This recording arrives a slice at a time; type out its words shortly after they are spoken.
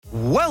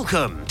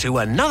Welcome to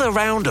another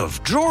round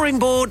of Drawing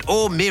Board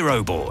or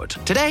Miro Board.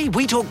 Today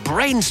we talk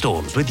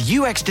brainstorms with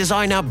UX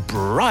designer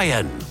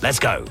Brian. Let's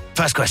go.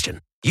 First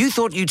question. You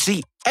thought you'd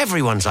see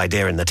everyone's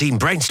idea in the team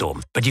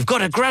brainstorm, but you've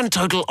got a grand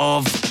total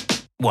of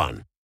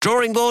 1.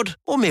 Drawing board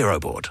or Miro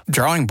board?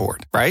 Drawing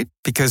board, right?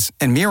 Because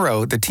in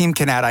Miro, the team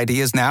can add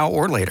ideas now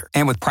or later.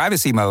 And with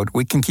privacy mode,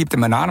 we can keep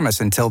them anonymous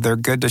until they're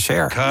good to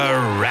share.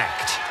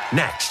 Correct.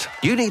 Next,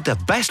 you need the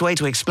best way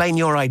to explain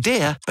your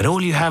idea, but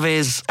all you have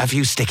is a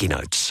few sticky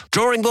notes.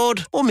 Drawing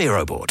board or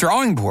Miro board?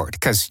 Drawing board,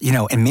 because,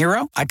 in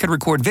Miro, I could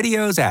record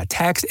videos, add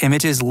text,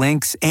 images,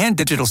 links, and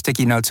digital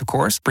sticky notes, of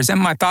course,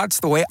 present my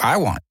thoughts the way I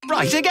want.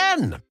 Right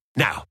again.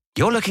 Now,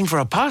 you're looking for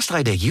a past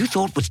idea you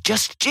thought was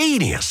just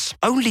genius.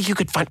 Only you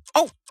could find...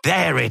 Oh,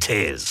 there it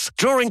is.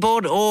 Drawing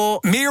board or...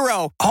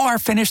 Miro. All our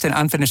finished and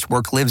unfinished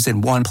work lives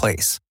in one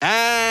place.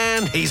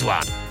 And he's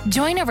won.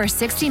 Join over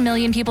 60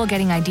 million people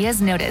getting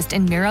ideas noticed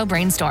in Miro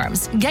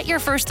brainstorms. Get your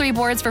first 3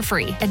 boards for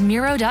free at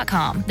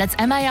Miro.com. That's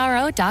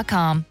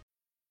Miro.com.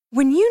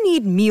 When you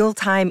need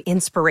mealtime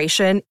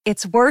inspiration,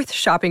 it's worth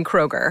shopping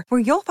Kroger, where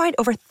you'll find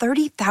over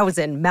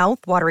 30,000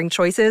 mouth-watering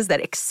choices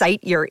that excite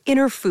your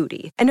inner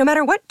foodie. And no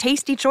matter what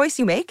tasty choice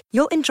you make,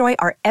 you'll enjoy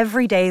our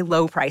everyday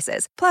low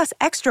prices, plus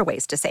extra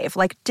ways to save,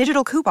 like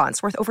digital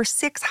coupons worth over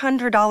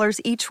 $600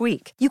 each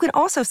week. You can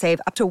also save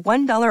up to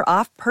 $1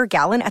 off per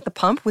gallon at the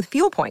pump with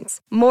fuel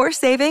points. More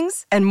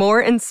savings and more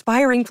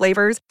inspiring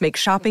flavors make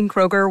shopping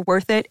Kroger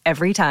worth it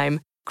every time.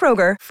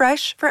 Kroger,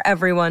 fresh for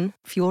everyone.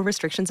 Fuel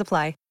restrictions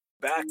apply.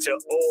 Back to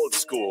old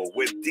school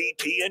with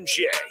DP and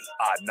J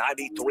on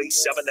 93.7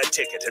 The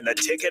Ticket and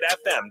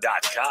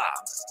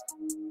theticketfm.com.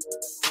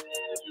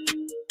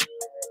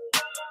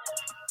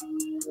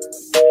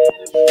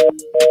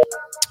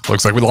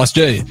 Looks like we lost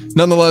Jay.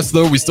 Nonetheless,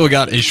 though, we still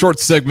got a short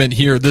segment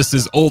here. This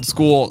is Old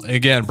School,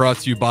 again, brought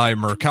to you by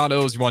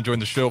Mercados. You want to join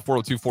the show,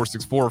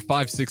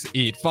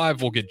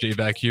 402-464-5685. We'll get Jay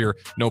back here,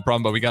 no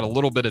problem, but we got a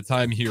little bit of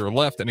time here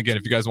left. And again,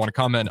 if you guys want to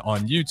comment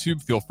on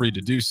YouTube, feel free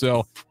to do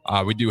so.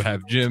 We do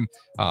have Jim.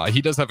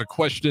 He does have a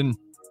question.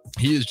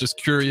 He is just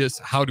curious,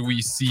 how do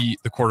we see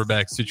the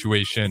quarterback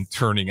situation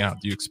turning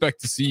out? Do you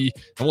expect to see,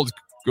 and we'll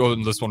go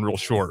into this one real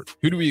short,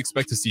 who do we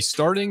expect to see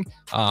starting,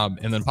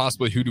 and then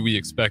possibly who do we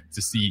expect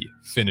to see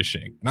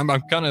finishing? And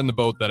I'm kind of in the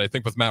boat that I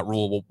think with Matt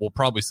Rule, we'll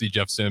probably see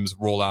Jeff Sims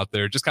roll out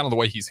there, just kind of the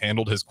way he's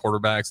handled his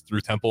quarterbacks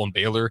through Temple and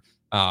Baylor.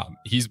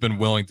 He's been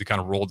willing to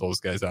kind of roll those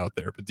guys out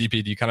there. But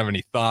DP, do you kind of have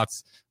any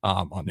thoughts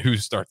on who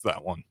starts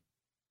that one?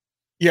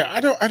 Yeah,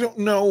 I don't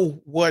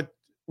know why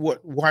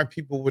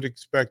people would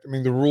expect. I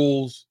mean, the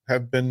rules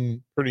have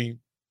been pretty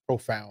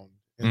profound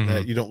in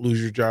that you don't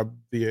lose your job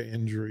via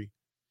injury.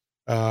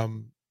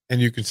 And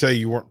you can say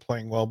you weren't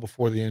playing well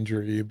before the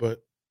injury,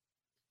 but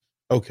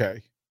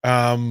okay.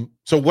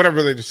 So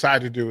whatever they decide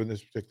to do in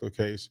this particular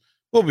case,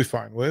 we'll be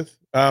fine with.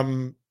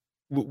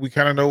 We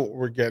kind of know what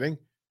we're getting.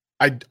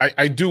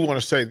 I do want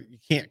to say that you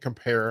can't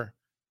compare.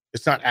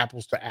 It's not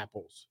apples to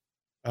apples.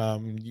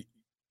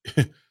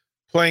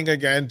 Playing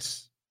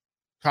against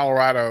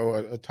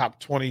Colorado, a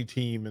top 20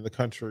 team in the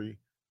country,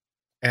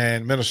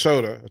 and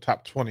Minnesota, a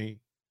top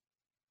 20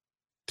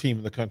 team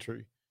in the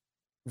country,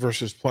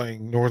 versus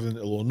playing Northern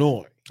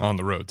Illinois on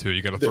the road too.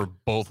 You got to throw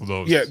both of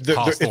those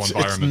hostile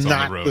environments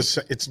on the road.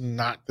 It's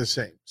not the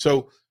same.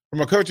 So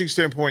from a coaching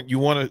standpoint, you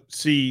want to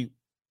see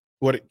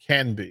what it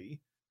can be.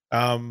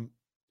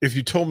 If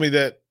you told me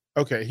that,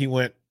 okay, he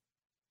went,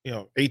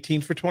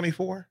 18 for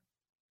 24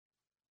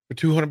 for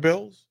 200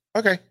 bills.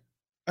 Okay.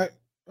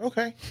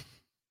 Okay.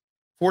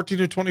 14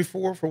 to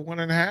 24 for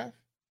 1.5.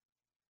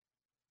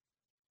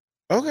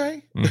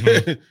 Okay.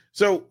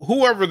 So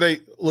whoever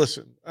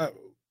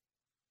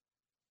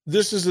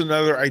this is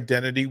another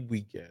identity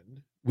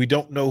weekend. We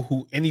don't know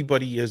who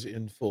anybody is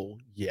in full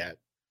yet.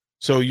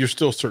 So you're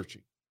still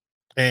searching.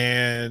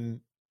 And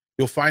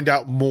you'll find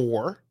out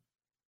more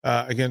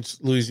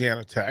against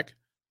Louisiana Tech.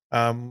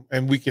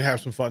 And we can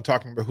have some fun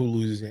talking about who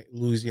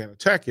Louisiana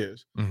Tech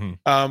is.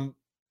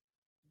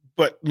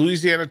 But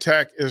Louisiana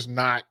Tech is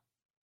not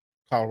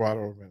Colorado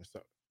or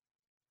Minnesota.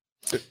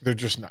 They're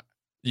just not.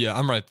 Yeah,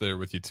 I'm right there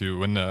with you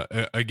too. And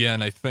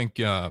again, I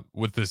think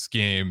with this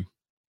game,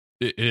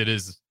 it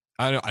is,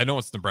 I know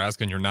it's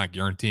Nebraska and you're not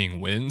guaranteeing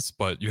wins,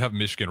 but you have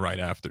Michigan right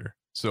after.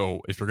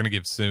 So if you're going to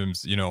give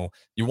Sims, you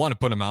want to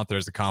put him out there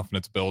as a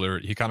confidence builder.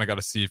 He kind of got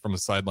to see from the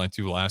sideline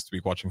too last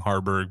week watching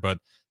Harburg. But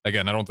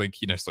again, I don't think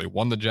he necessarily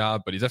won the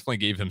job, but he definitely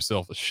gave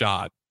himself a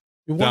shot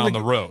down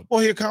the road. Well,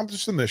 he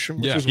accomplished the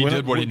mission, which is he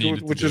did what he needed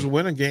to do. Which is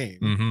win a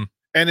game.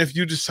 And if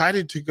you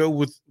decided to go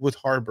with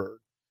Harburg,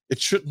 it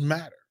shouldn't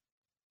matter.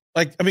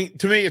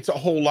 To me, it's a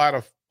whole lot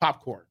of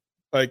popcorn.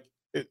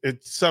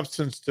 It's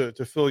substance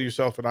to fill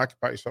yourself and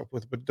occupy yourself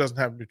with, but it doesn't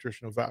have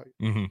nutritional value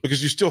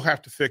because you still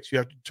have to fix. You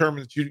have to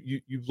determine that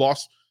you've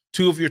lost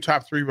 2 of your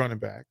top 3 running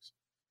backs.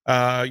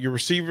 Your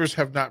receivers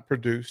have not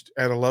produced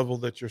at a level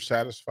that you're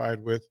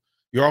satisfied with.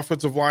 Your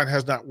offensive line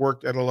has not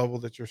worked at a level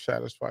that you're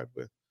satisfied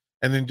with.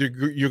 And then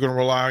you're going to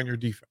rely on your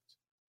defense.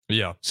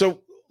 Yeah.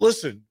 So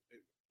listen,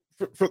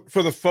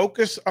 for the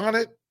focus on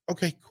it,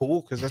 okay,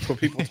 cool, because that's what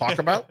people talk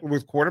about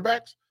with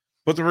quarterbacks.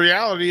 But the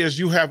reality is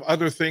you have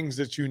other things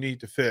that you need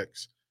to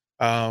fix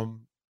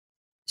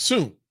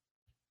soon.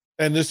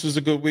 And this is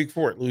a good week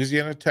for it.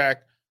 Louisiana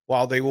Tech,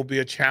 while they will be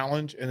a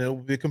challenge and it will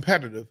be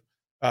competitive,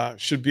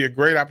 should be a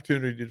great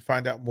opportunity to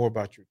find out more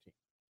about your team.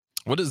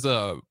 What is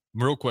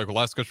real quick,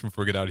 last question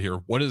before we get out of here.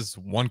 What is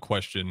one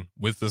question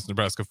with this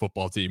Nebraska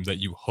football team that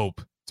you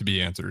hope to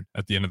be answered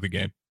at the end of the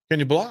game? Can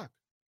you block?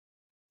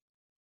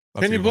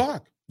 Can you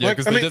block? Yeah,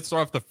 because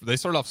they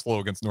started off slow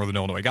against Northern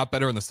Illinois. Got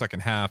better in the second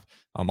half.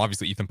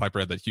 Obviously, Ethan Piper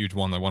had that huge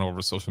one that went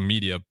over social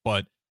media,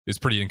 but it's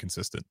pretty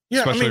inconsistent,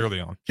 especially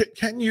early on.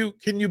 Can you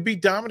be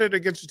dominant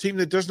against a team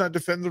that does not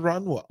defend the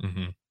run well?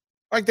 Mm-hmm.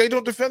 Like they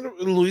don't defend.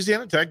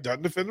 Louisiana Tech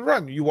doesn't defend the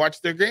run. You watch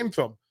their game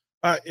film.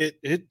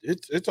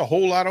 It's a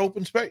whole lot of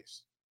open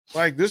space.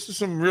 Like this is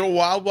some real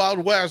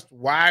wild west,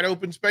 wide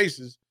open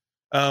spaces.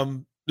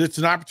 It's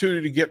an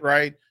opportunity to get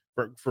right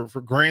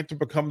for Grant to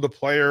become the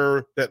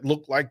player that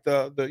looked like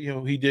the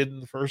he did in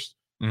the first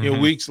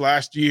weeks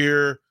last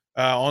year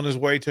on his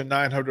way to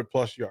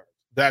 900+ yards.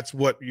 That's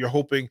what you're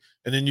hoping,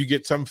 and then you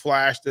get some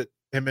flash that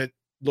Emmett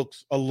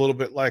looks a little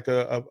bit like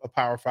a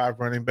Power 5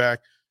 running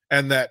back,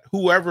 and that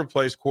whoever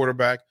plays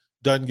quarterback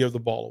doesn't give the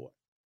ball away.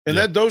 And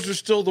that those are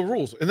still the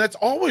rules, and that's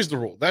always the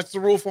rule. That's the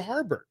rule for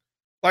Harburg.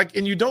 Like,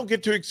 and you don't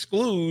get to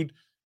exclude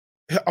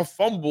a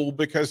fumble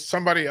because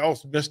somebody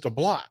else missed a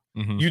block.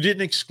 Mm-hmm. You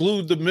didn't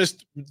exclude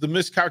the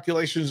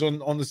miscalculations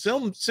on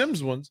the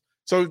Sims ones,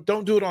 so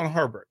don't do it on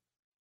Harburg.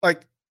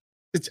 Like,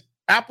 it's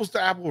apples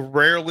to apple.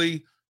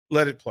 Rarely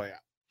let it play out.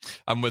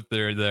 I'm with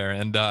there.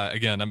 And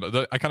again, I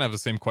kind of have the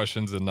same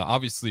questions. And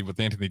obviously with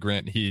Anthony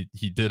Grant, he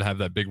did have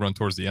that big run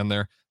towards the end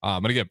there.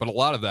 But a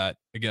lot of that,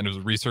 again, it was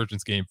a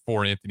resurgence game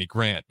for Anthony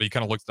Grant, but he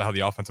kind of looked at how the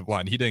offensive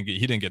line, he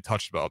didn't get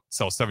touched about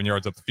 7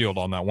 yards up the field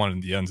on that one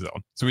in the end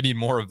zone. So we need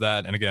more of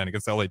that. And again,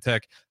 against LA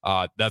Tech,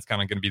 that's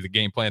kind of going to be the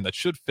game plan that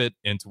should fit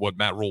into what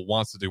Matt Rule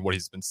wants to do, what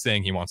he's been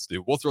saying he wants to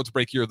do. We'll throw it to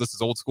break here. This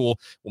is Old School.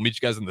 We'll meet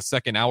you guys in the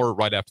second hour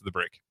right after the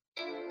break.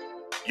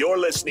 You're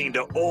listening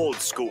to Old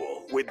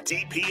School with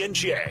DP and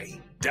J.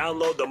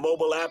 Download the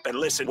mobile app and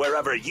listen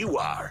wherever you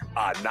are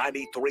on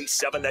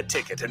 93.7 The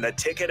Ticket and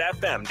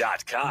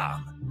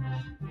theticketfm.com.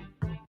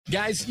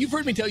 Guys, you've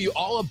heard me tell you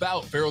all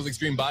about Farrell's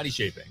Extreme Body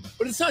Shaping.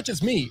 But it's not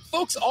just me.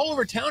 Folks all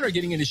over town are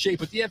getting into shape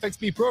with the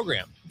FXB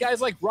program.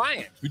 Guys like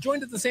Ryan, who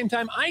joined at the same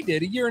time I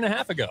did a year and a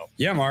half ago.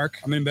 Yeah, Mark.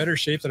 I'm in better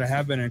shape than I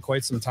have been in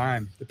quite some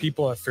time. The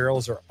people at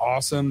Farrell's are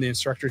awesome. The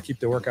instructors keep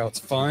the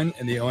workouts fun,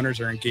 and the owners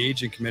are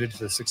engaged and committed to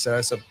the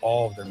success of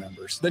all of their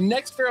members. The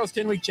next Farrell's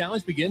 10-week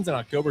challenge begins on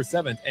October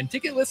 7th, and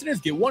ticket listeners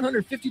get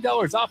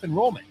 $150 off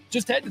enrollment.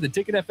 Just head to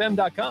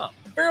theticketfm.com.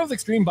 Farrell's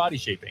Extreme Body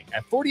Shaping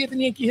at 40th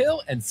and Yankee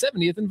Hill and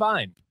 70th and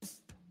Vine.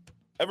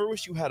 Ever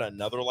wish you had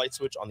another light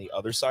switch on the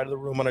other side of the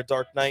room on a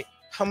dark night?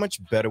 How much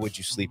better would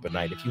you sleep at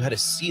night if you had a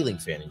ceiling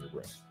fan in your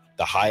room?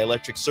 The High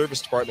Electric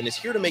Service Department is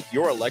here to make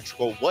your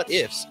electrical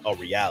what-ifs a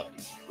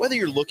reality. Whether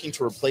you're looking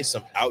to replace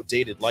some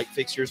outdated light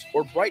fixtures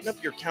or brighten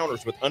up your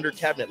counters with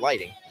under-cabinet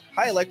lighting,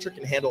 High Electric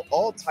can handle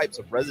all types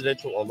of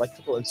residential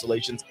electrical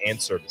installations and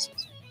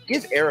services.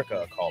 Give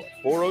Erica a call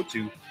at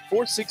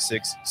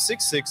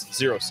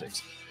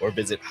 402-466-6606 or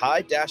visit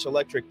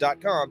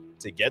high-electric.com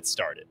to get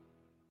started.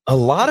 A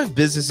lot of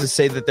businesses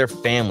say that they're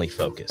family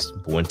focused,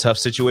 but when tough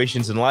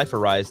situations in life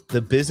arise,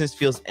 the business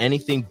feels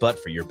anything but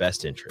for your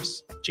best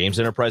interests. James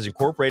Enterprise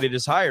Incorporated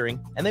is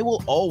hiring, and they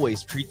will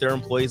always treat their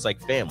employees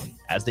like family,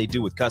 as they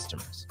do with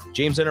customers.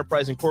 James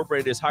Enterprise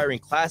Incorporated is hiring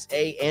Class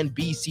A and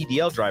B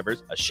CDL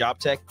drivers, a shop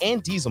tech,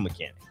 and diesel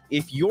mechanic.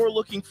 If you're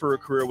looking for a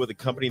career with a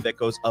company that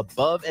goes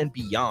above and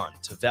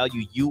beyond to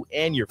value you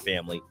and your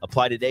family,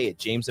 apply today at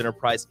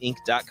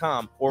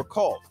jamesenterpriseinc.com or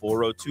call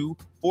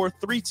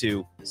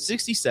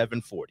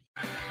 402-432-6740.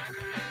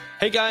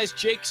 Hey guys,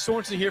 Jake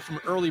Sorensen here from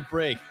Early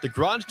Break. The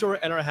garage door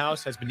at our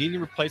house has been needing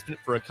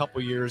replacement for a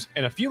couple years,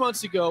 and a few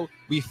months ago,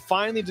 we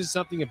finally did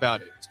something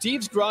about it.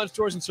 Steve's Garage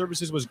Doors and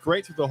Services was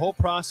great through the whole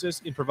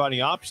process in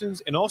providing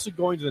options and also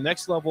going to the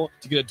next level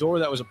to get a door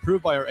that was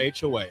approved by our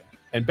HOA.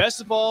 And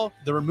best of all,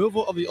 the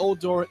removal of the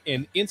old door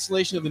and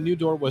installation of the new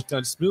door was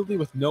done smoothly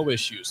with no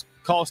issues.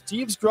 Call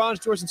Steve's Garage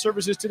Doors and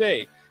Services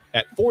today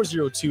at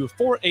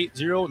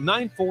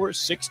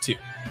 402-480-9462.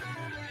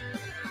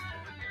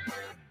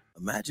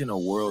 Imagine a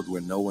world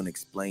where no one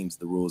explains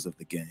the rules of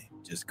the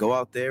game. Just go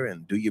out there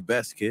and do your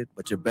best, kid.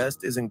 But your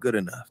best isn't good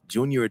enough.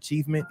 Junior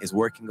Achievement is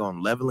working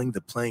on leveling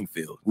the playing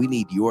field. We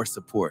need your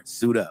support.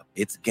 Suit up.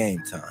 It's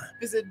game time.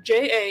 Visit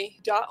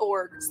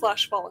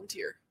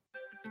ja.org/volunteer.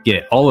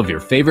 Get all of your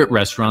favorite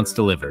restaurants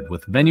delivered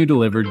with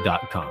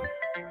VenueDelivered.com.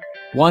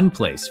 One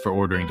place for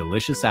ordering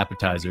delicious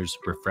appetizers,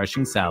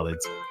 refreshing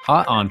salads,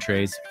 hot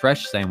entrees,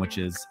 fresh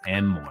sandwiches,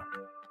 and more.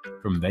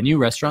 From Venue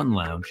Restaurant and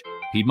Lounge,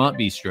 Piedmont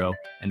Bistro,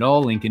 and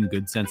all Lincoln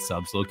Good Sense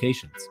Subs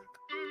locations.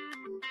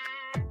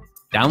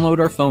 Download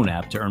our phone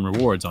app to earn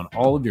rewards on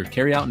all of your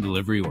carryout and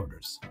delivery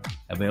orders.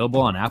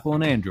 Available on Apple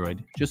and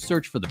Android, just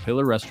search for the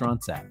Pillar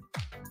Restaurants app.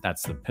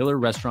 That's the Pillar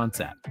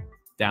Restaurants app.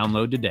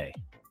 Download today.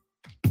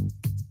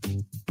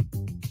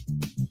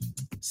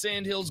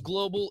 Sandhills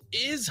Global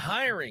is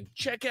hiring.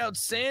 Check out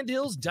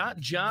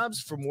sandhills.jobs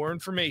for more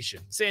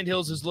information.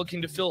 Sandhills is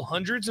looking to fill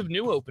hundreds of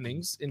new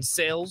openings in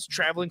sales,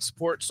 traveling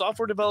support,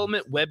 software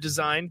development, web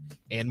design,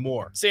 and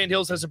more.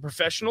 Sandhills has a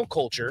professional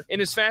culture and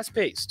is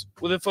fast-paced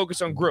with a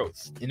focus on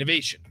growth,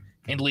 innovation,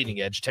 and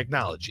leading-edge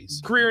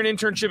technologies. Career and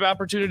internship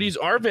opportunities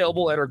are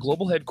available at our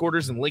global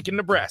headquarters in Lincoln,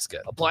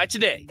 Nebraska. Apply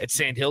today at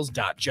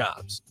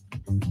sandhills.jobs.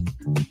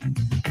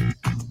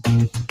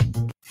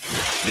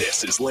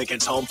 This is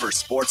Lincoln's home for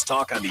sports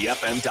talk on the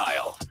FM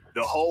dial.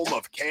 The home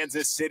of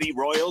Kansas City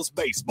Royals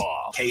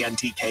baseball.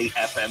 KNTK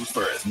FM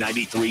Firth,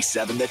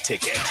 93.7 The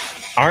Ticket.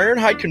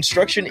 Ironhide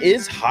Construction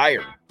is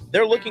hiring.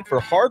 They're looking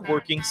for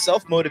hardworking,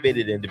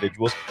 self-motivated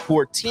individuals who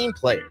are team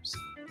players.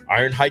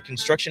 Ironhide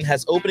Construction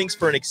has openings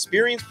for an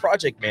experienced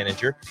project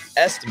manager,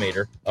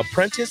 estimator,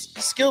 apprentice,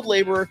 skilled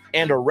laborer,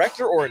 and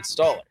erector or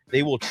installer.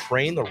 They will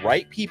train the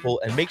right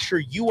people and make sure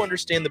you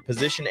understand the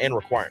position and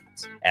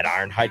requirements. At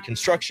Ironhide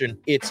Construction,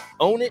 it's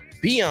own it,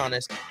 be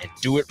honest, and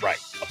do it right.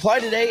 Apply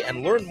today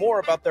and learn more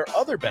about their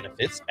other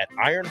benefits at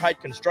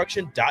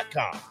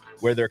ironhideconstruction.com,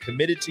 where they're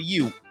committed to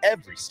you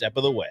every step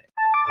of the way.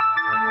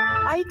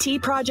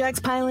 IT projects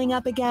piling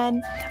up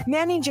again?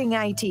 Managing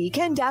IT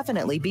can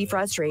definitely be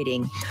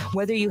frustrating.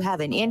 Whether you have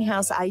an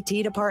in-house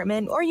IT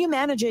department or you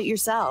manage it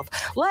yourself,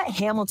 let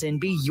Hamilton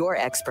be your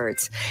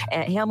experts.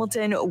 At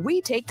Hamilton, we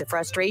take the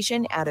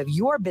frustration out of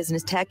your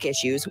business tech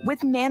issues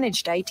with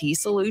managed IT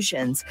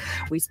solutions.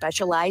 We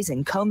specialize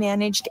in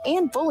co-managed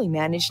and fully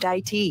managed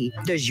IT.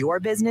 Does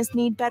your business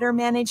need better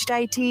managed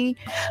IT?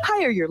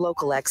 Hire your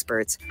local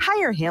experts.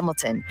 Hire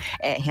Hamilton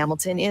at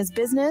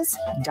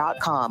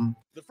hamiltonisbusiness.com.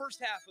 The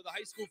first half of the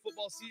high school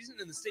football season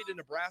in the state of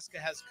Nebraska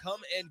has come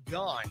and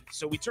gone,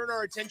 so we turn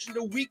our attention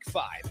to week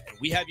 5, and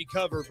we have you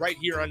covered right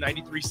here on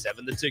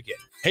 93.7 The Ticket.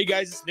 Hey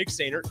guys, it's Nick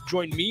Sainer.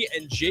 Join me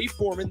and Jay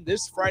Foreman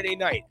this Friday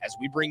night as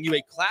we bring you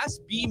a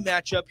Class B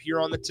matchup here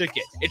on The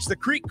Ticket. It's the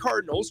Creek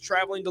Cardinals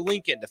traveling to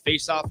Lincoln to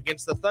face off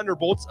against the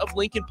Thunderbolts of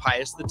Lincoln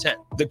Pius X.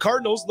 The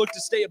Cardinals look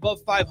to stay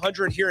above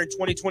 500 here in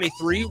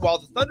 2023, while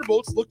the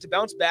Thunderbolts look to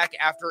bounce back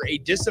after a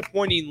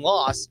disappointing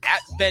loss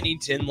at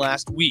Bennington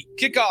last week.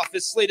 Kickoff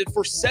is slated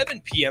for 7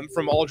 p.m.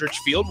 from Aldrich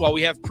Field, while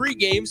we have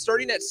pregame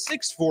starting at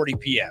 6:40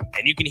 p.m.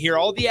 And you can hear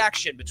all the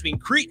action between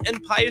Crete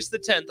and Pius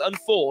X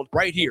unfold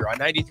right here on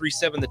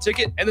 93.7 The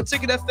Ticket and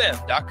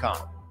theticketfm.com.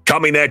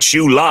 Coming at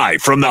you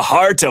live from the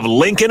heart of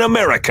Lincoln,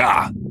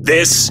 America.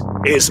 This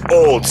is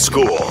Old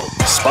School,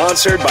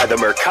 sponsored by the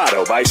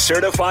Mercado by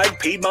Certified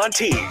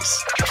Piedmontese.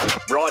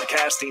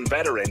 Broadcasting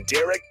veteran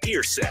Derek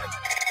Pearson.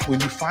 When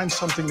you find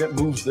something that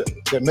moves them,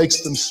 that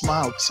makes them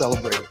smile,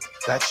 celebrate it.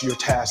 That's your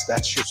task.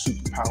 That's your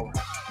superpower.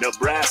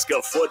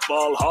 Nebraska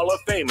Football Hall of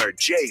Famer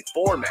Jay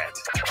Foreman.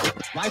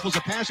 Rifles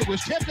a pass. It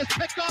was tipped. It's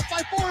picked off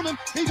by Foreman.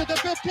 He's at the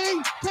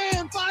 15,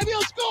 10, 5.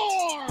 He'll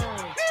score!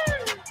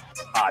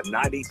 On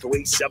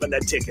 93.7 The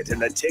Ticket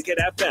and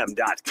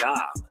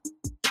theticketfm.com.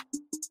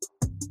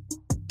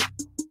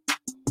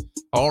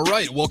 All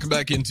right, welcome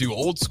back into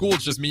Old School.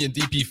 It's just me and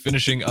DP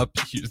finishing up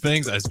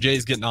things as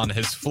Jay's getting on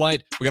his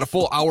flight. We got a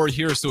full hour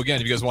here, so again,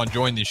 if you guys want to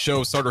join the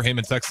show, Starter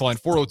Heyman text line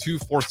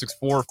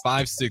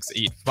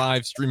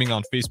 402-464-5685, streaming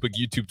on Facebook,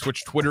 YouTube,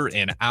 Twitch, Twitter,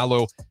 and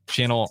Allo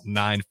channel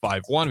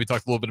 951. We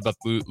talked a little bit about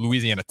the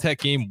Louisiana Tech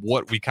game,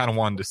 what we kind of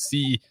wanted to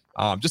see,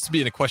 just to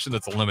be in a question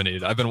that's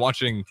eliminated. I've been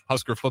watching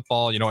Husker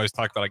football. You know, I was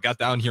talking about I got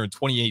down here in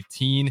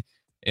 2018,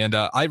 and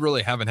I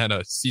really haven't had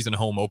a season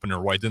home opener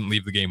where I didn't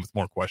leave the game with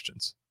more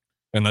questions.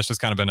 And that's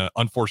just kind of been an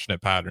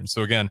unfortunate pattern.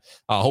 So again,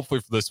 hopefully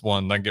for this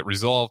one, that can get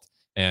resolved.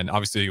 And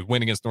obviously,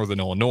 win against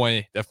Northern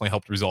Illinois definitely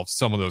helped resolve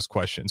some of those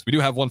questions. We do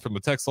have one from the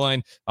text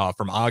line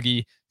from Augie.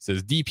 It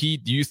says,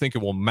 DP, do you think it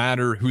will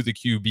matter who the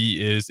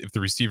QB is if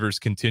the receivers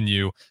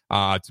continue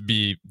to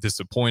be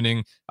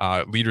disappointing?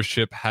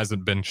 Leadership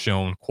hasn't been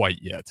shown quite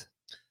yet.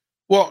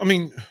 Well, I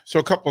mean, so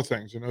a couple of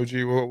things, and OG,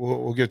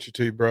 we'll get you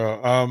to you, bro.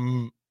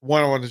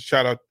 One, I wanted to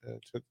shout out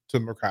to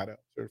Mercado,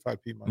 Certified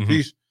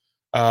Piedmontese.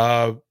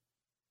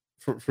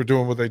 For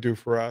doing what they do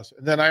for us.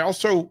 And then I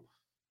also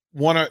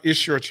want to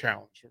issue a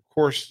challenge. Of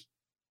course,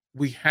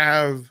 we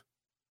have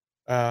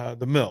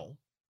the mill,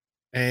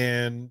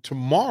 and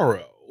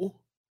tomorrow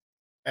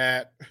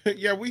at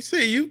we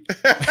see you.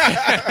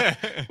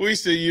 We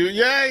see you.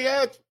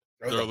 Yeah.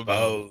 Throw the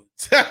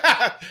boats.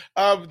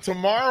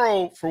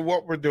 Tomorrow for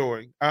what we're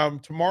doing.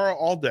 Tomorrow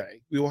all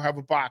day we will have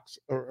a box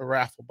or a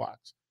raffle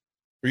box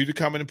for you to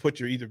come in and put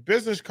your either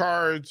business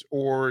cards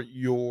or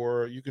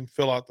you can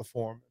fill out the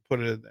form and put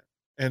it in there.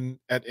 And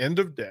at end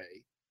of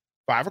day,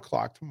 5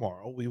 o'clock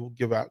tomorrow, we will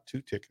give out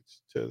 2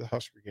 tickets to the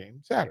Husker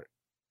game Saturday.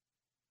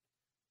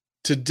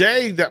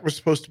 Today, that was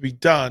supposed to be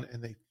done,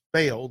 and they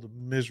failed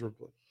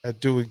miserably at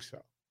doing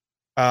so.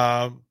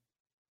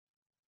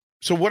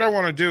 So what I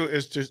want to do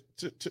is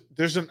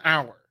there's an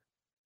hour,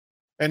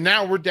 and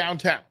now we're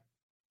downtown.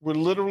 We're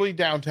literally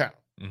downtown.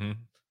 Mm-hmm.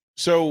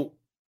 So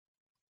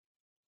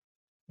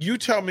you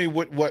tell me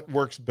what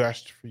works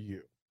best for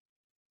you.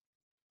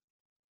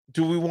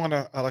 Do we want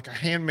a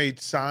handmade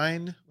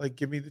sign? Like,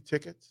 give me the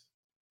tickets.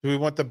 Do we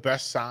want the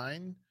best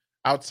sign?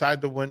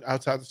 outside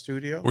the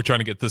studio. We're trying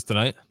to get this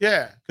tonight.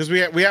 Yeah, because we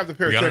have the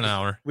pair of We got tickets. an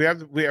hour. We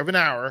have an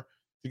hour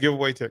to give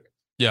away tickets.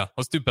 Yeah,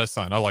 let's do best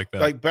sign. I like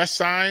that. Like best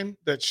sign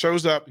that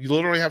shows up. You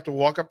literally have to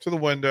walk up to the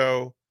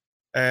window,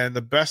 and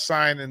the best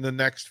sign in the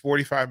next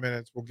 45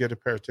 minutes will get a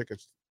pair of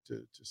tickets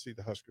to see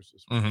the Huskers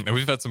this week. And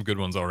we've had some good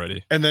ones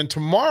already. And then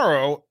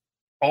tomorrow,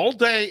 all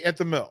day at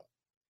the mill,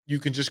 you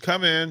can just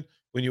come in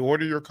when you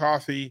order your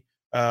coffee.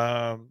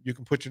 You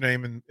can put your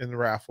name in the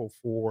raffle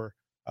for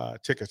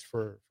tickets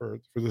for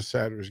this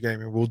Saturday's game,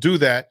 and we'll do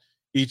that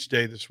each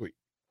day this week.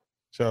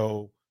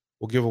 So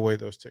we'll give away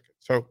those tickets.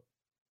 So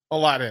a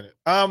lot in it.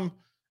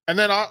 And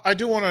then I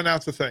do want to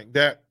announce a thing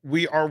that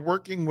we are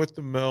working with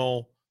the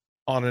mill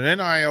on an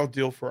NIL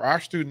deal for our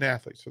student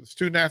athletes. So the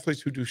student athletes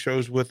who do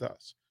shows with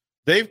us,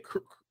 they've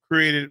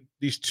created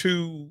these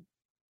two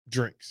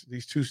drinks,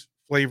 these two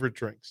flavored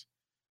drinks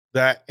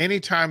that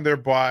anytime they're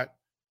bought,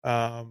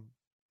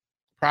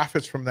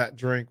 profits from that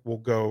drink will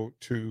go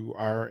to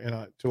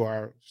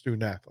our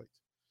student athletes.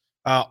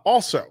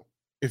 Also,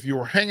 if you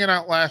were hanging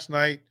out last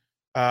night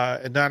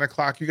at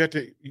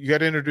 9:00, you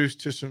got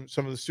introduced to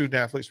some of the student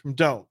athletes from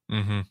Doan.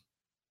 Mm-hmm.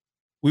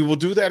 We will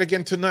do that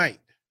again tonight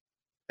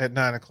at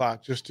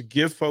 9:00, just to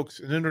give folks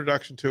an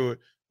introduction to it.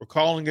 We're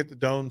calling it the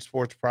Doan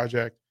Sports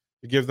Project,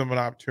 to give them an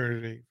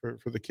opportunity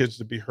for the kids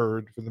to be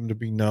heard, for them to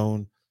be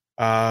known.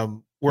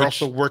 We're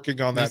also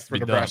working on that for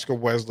Nebraska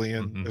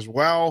Wesleyan as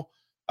well.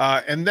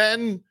 And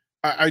then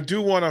I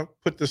do want to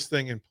put this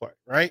thing in play,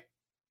 right?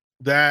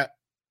 That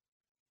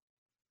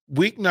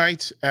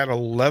weeknights at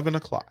 11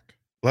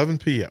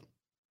 p.m.,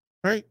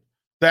 right?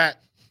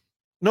 That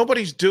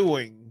nobody's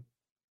doing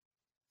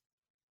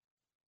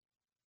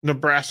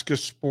Nebraska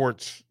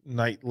sports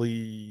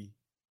nightly,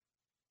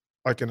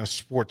 like in a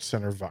sports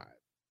center vibe.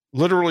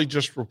 Literally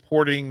just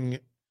reporting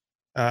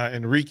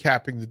and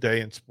recapping the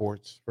day in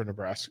sports for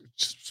Nebraska,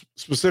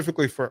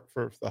 specifically for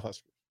the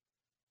Huskers.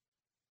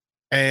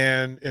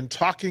 And in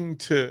talking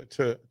to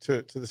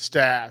the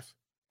staff,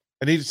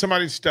 I needed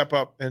somebody to step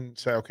up and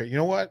say, okay, you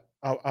know what?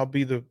 I'll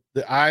be the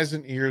eyes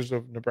and ears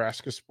of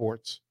Nebraska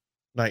sports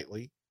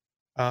nightly.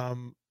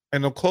 And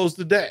they'll close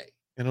the day,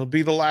 and it'll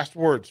be the last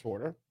word,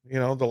 sort of,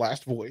 the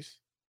last voice.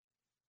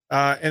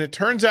 And it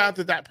turns out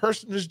that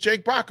person is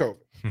Jake Backover.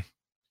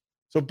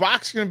 So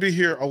Bach's going to be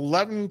here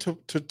 11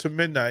 to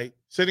midnight,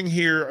 sitting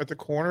here at the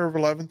corner of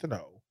 11th and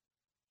O.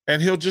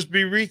 And he'll just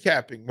be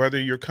recapping, whether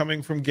you're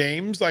coming from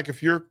games, like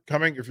if you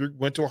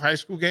went to a high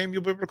school game,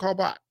 you'll be able to call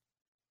Bach.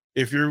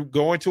 If you're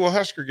going to a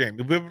Husker game,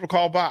 you'll be able to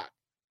call Bach.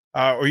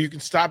 Or you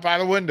can stop by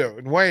the window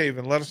and wave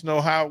and let us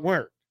know how it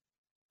worked.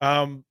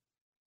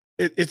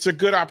 It's a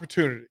good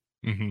opportunity.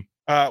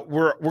 Mm-hmm.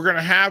 We're going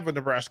to have a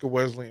Nebraska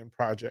Wesleyan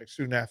project,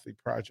 student athlete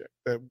project,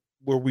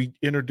 where we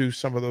introduce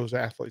some of those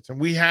athletes. And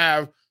we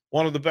have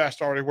one of the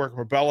best already working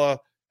with Bella,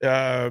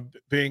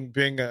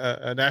 being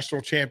a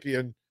national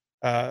champion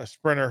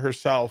sprinter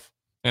herself.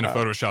 And a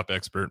Photoshop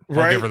expert.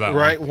 Right, give her that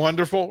right. one.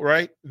 Wonderful,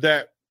 right?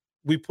 That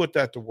we put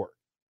that to work.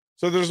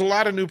 So there's a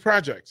lot of new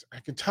projects. I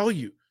can tell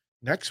you,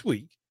 next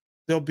week,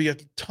 there'll be a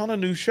ton of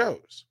new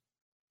shows.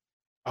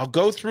 I'll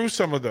go through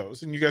some of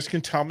those, and you guys can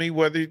tell me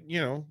whether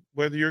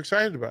you're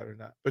excited about it or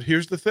not. But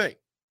here's the thing.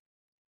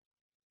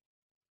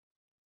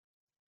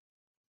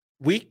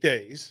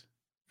 Weekdays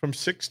from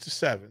 6 to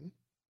 7,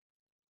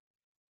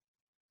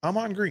 I'm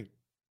on Green.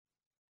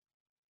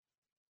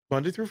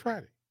 Monday through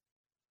Friday.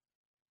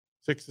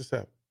 6 to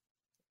 7.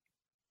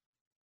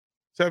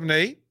 7 to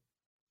 8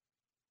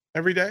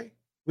 every day,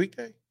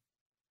 weekday.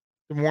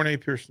 Good morning,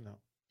 Pearson.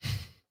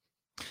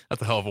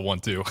 That's a hell of a one,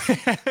 too.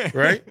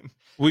 Right?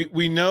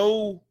 We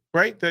know,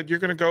 right, that you're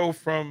going to go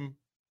from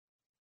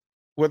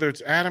whether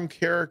it's Adam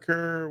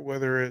Carricker,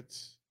 whether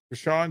it's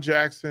Rashawn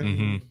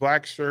Jackson,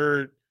 Black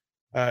Shirt,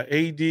 AD,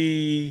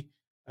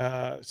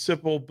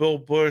 Sipple, Bill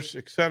Bush,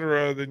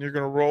 etc. Then you're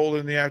going to roll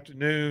in the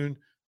afternoon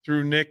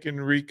through Nick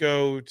and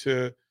Rico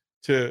to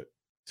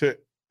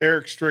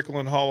Eric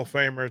Strickland, Hall of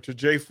Famer, to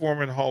Jay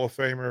Foreman, Hall of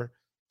Famer,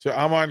 to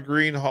Amon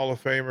Green, Hall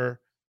of Famer.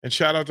 And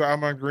shout out to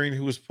Amon Green,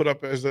 who was put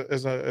up as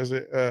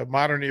a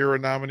modern era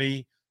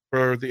nominee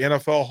for the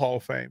NFL Hall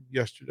of Fame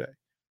yesterday.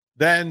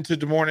 Then to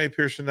DeMornay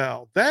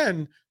Pearsonell.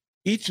 Then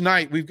each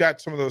night we've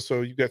got some of those.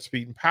 So you've got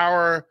Speed and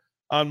Power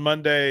on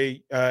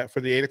Monday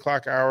for the 8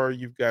 o'clock hour.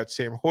 You've got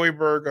Sam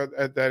Hoiberg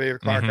at that 8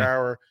 o'clock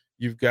hour.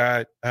 You've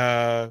got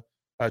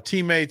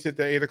Teammates at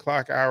the 8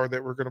 o'clock hour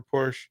that we're going to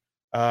push.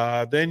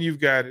 Then you've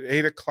got at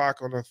 8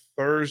 o'clock on a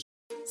Thursday.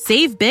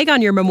 Save big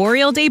on your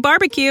Memorial Day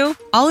barbecue,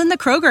 all in the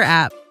Kroger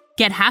app.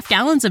 Get half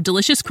gallons of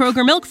delicious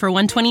Kroger milk for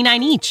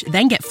 $1.29 each.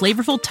 Then get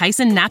flavorful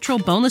Tyson natural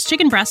boneless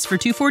chicken breasts for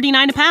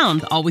 $2.49 a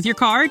pound, all with your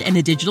card and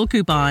a digital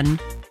coupon.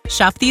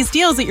 Shop these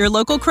deals at your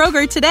local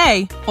Kroger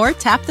today, or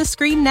tap the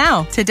screen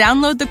now to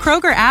download the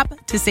Kroger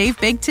app to save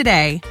big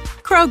today.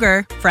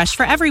 Kroger, fresh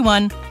for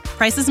everyone.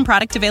 Prices and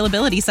product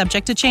availability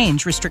subject to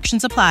change.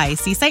 Restrictions apply.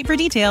 See site for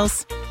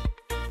details.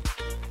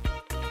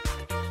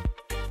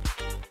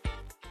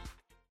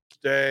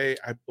 Day,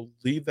 I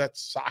believe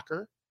that's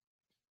soccer.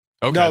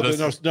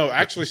 Okay, no.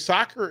 Actually,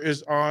 soccer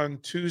is on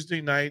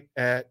Tuesday night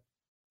at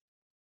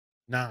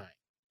 9.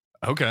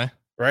 Okay.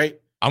 Right.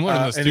 I'm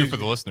learning this too for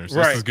the listeners.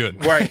 Right, This is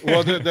good. Right.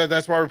 Well,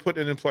 that's why we're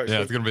putting it in place. Yeah,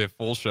 So, it's going to be a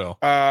full show.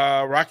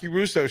 Rocky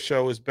Russo's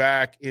show is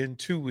back in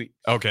 2 weeks.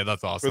 Okay,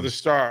 that's awesome. For the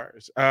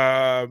Stars.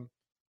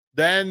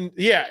 Then,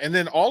 and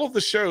then all of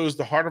the shows,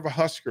 The Heart of a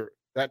Husker,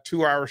 that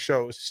 2-hour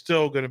show is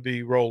still going to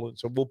be rolling.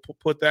 So we'll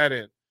put that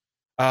in.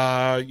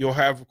 You'll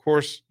have, of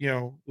course,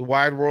 The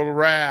Wide World of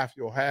Raph.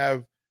 You'll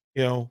have,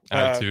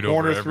 Attitude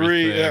Corner over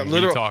 3.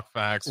 everything. Talk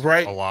facts.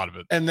 Right. A lot of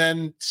it. And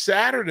then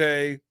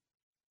Saturday,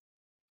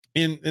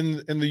 in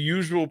the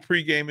usual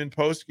pregame and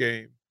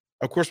postgame,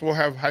 of course, we'll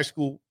have high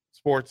school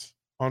sports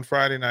on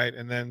Friday night,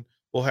 and then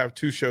we'll have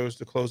 2 shows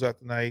to close out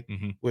the night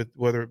with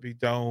whether it be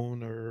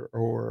Doan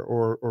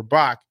or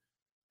Bach.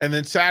 And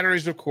then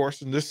Saturdays, of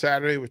course, and this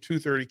Saturday with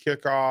 2:30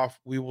 kickoff,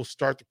 we will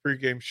start the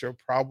pregame show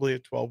probably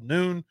at 12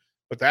 noon.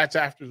 But that's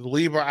after the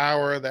Liba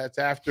hour. That's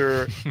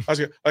after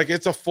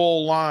it's a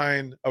full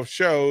line of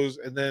shows,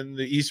 and then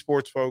the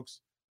esports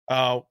folks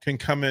can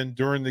come in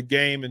during the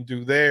game and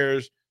do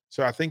theirs.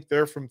 So I think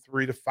they're from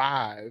 3 to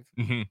 5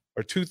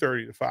 or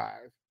 2:30 to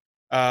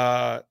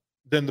 5.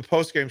 Then the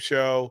postgame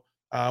show,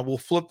 we'll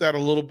flip that a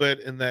little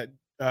bit in that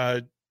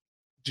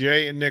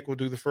Jay and Nick will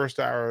do the first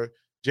hour.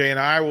 Jay and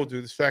I will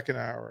do the second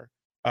hour.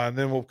 And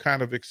then we'll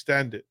kind of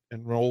extend it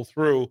and roll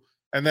through.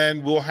 And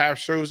then we'll have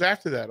shows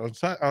after that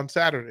on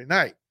Saturday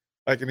night.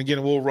 And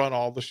again, we'll run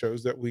all the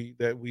shows that we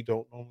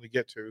don't normally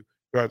get to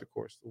throughout the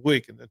course of the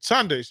week. And then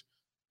Sundays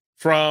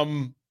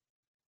from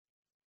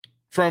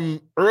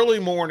early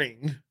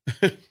morning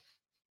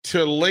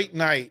to late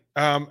night.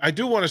 I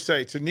do want to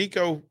say to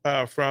Nico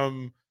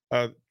from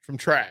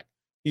track,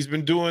 he's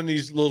been doing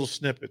these little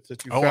snippets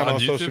that you found on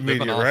YouTube, social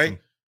media, awesome.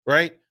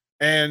 right?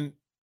 And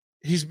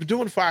he's been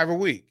doing 5 a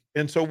week.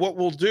 And so what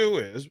we'll do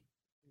is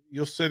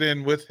you'll sit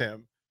in with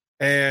him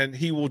and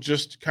he will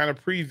just kind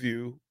of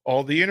preview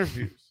all the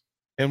interviews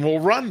and we'll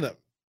run them.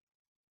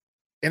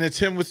 And it's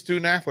him with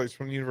student athletes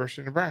from the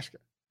University of Nebraska.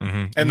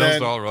 And And those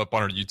then- all are up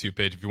on our YouTube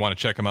page if you want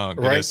to check them out and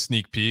get a Right.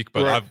 sneak peek.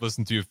 But Right. I've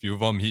listened to a few of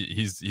them.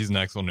 He's an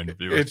excellent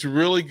interviewer. It's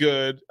really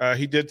good.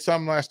 He did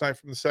some last night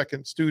from the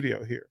second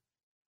studio here.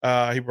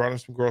 He brought in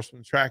some girls from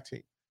the track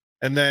team.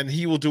 And then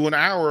he will do an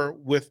hour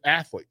with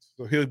athletes.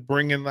 So he'll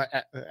bring in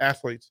the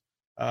athletes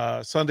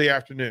Sunday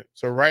afternoon.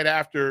 So right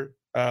after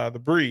the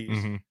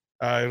breeze,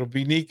 it'll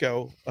be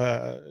Nico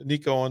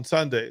on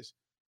Sundays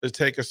to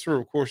take us through.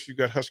 Of course, you've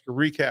got Husker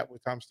Recap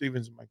with Tom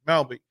Stevens and Mike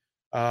Melby.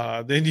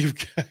 Then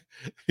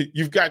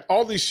you've got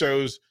all these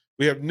shows.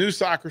 We have new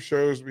soccer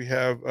shows. We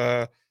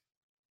have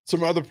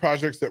some other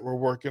projects that we're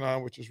working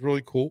on, which is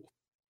really cool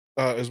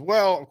as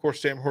well. Of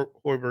course, Sam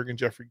Hoiberg and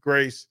Jeffrey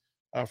Grace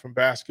from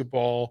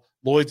basketball.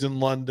 Lloyd's in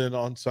London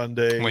on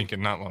Sunday.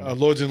 Lincoln, not London.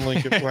 Lloyd's in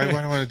Lincoln. Why do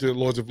I want to do it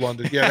Lloyd's of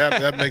London? Yeah,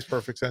 that makes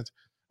perfect sense.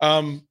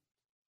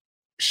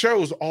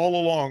 Shows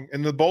all along.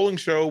 And the bowling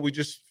show, we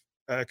just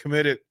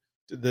committed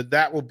to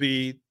that will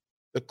be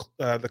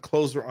the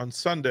closer on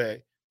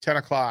Sunday, 10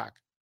 o'clock.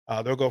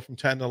 They'll go from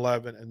 10 to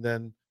 11, and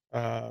then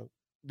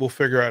we'll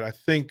figure out. I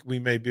think we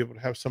may be able to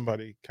have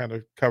somebody kind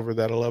of cover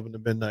that 11 to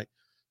midnight.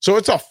 So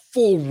it's a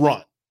full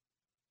run.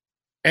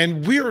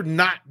 And we're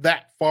not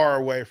that far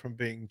away from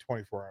being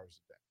 24 hours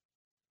a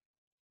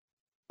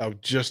day of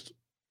just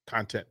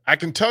content. I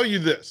can tell you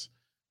this.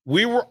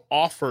 We were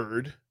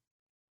offered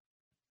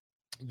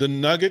the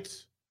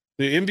Nuggets,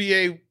 the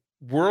NBA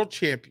world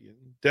champion,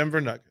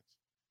 Denver Nuggets,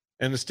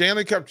 and the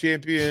Stanley Cup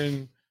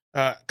champion,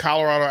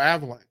 Colorado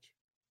Avalanche.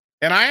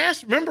 And I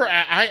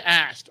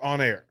asked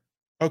on air,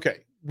 okay,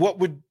 what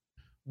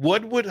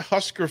would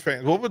Husker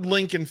fans, what would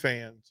Lincoln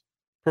fans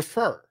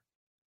prefer?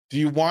 Do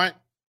you want,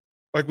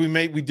 like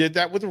we did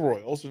that with the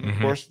Royals, and of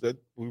course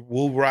that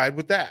we'll ride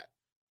with that.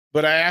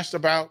 But I asked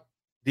about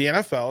the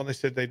NFL, and they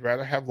said they'd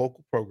rather have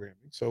local programming,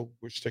 so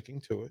we're sticking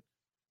to it.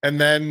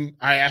 And then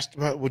I asked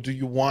about, well, do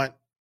you want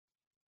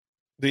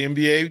the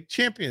NBA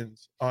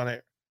champions on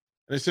air?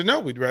 And they said,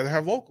 no, we'd rather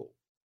have local.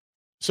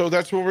 So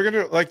that's what we're going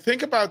to do. Like,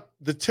 think about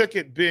the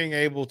ticket being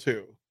able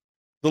to,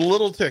 the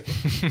little ticket,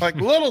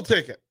 little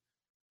ticket,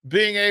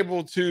 being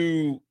able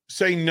to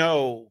say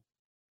no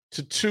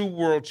to 2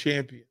 world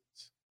champions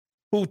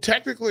who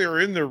technically are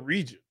in their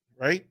region,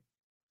 right?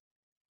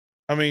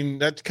 I mean,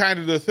 that's kind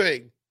of the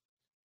thing.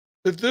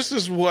 That this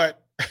is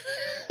what,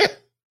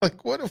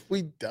 what have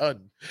we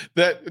done?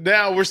 That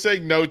now we're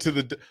saying no to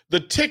the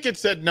ticket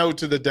said no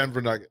to the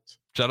Denver Nuggets.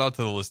 Shout out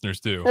to the listeners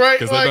too, right?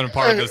 Because they've been a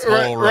part of this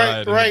whole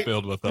ride in the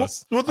field with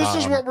us. Well, this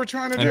is what we're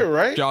trying to do,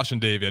 right? Josh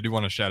and Davey, I do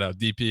want to shout out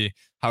DP.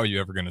 How are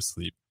you ever going to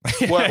sleep?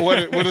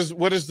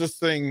 what is this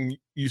thing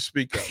you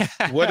speak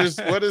of? What is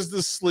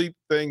the sleep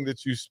thing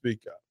that you speak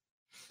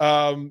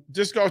of?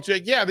 Disc golf,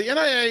 Jake. Yeah,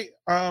 the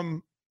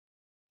NIA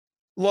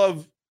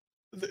love.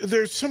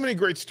 There's so many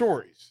great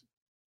stories,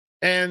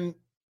 and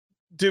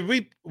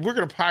we're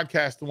going to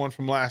podcast the one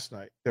from last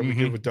night that we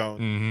did with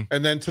Doan.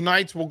 And then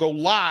tonight's we'll go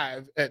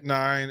live at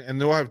 9,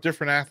 and they'll have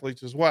different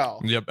athletes as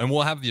well. Yep. And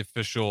we'll have the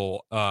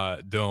official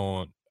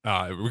Doan.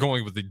 We're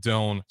going with the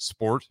Doan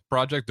Sport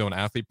Project, Doan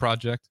Athlete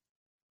Project.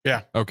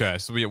 Yeah. Okay.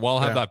 So we'll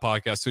have that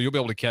podcast. So you'll be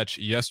able to catch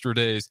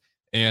yesterday's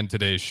and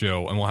today's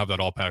show, and we'll have that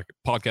all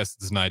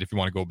podcast tonight if you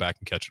want to go back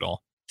and catch it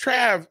all.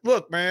 Trav,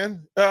 look,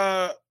 man.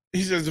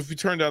 He says if you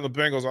turn down the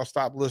Bengals, I'll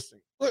stop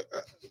listening. Look,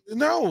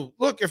 no.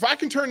 Look, if I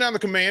can turn down the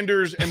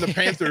Commanders and the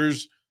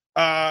Panthers,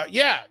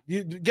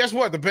 guess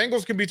what? The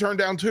Bengals can be turned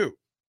down too.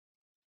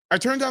 I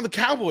turned down the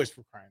Cowboys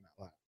for crying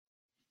out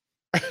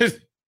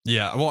loud.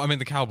 Yeah, well, I mean,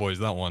 the Cowboys,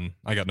 that one,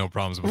 I got no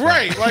problems with.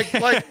 Right,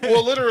 that.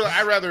 well, literally,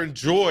 I rather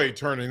enjoy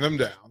turning them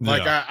down.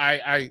 Like,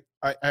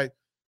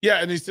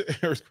 and he's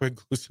Earthquake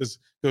Glue says,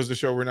 goes to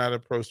show we're not a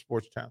pro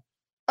sports town.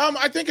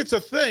 I think it's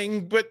a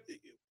thing, but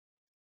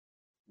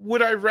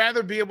would I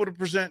rather be able to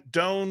present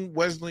Doane,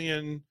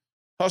 Wesleyan,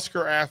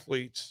 Husker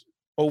athletes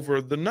over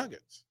the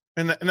Nuggets?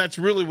 And that's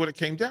really what it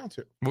came down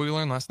to. Well, we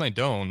learned last night,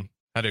 Doane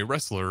had a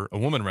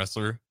woman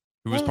wrestler,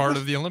 who was part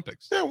of the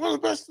Olympics. Yeah, one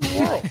of the best in the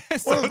world.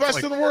 One of the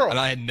best in the world. And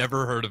I had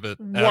never heard of it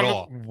at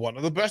all. One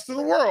of the best in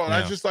the world. And I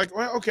was just like,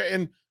 well, okay.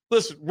 And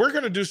listen, we're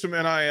going to do some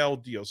NIL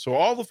deals. So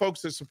all the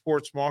folks that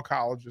support small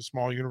colleges,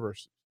 small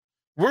universities,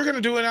 we're going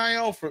to do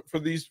NIL for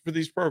these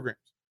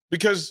programs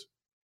because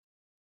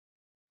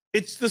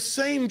it's the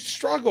same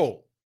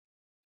struggle.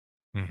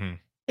 Mm-hmm.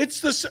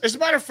 As a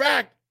matter of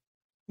fact,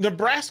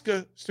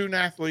 Nebraska student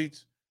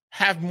athletes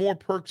have more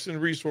perks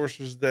and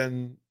resources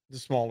than the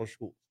smaller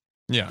schools.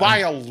 Yeah, by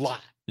a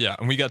lot. Yeah,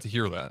 and we got to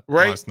hear that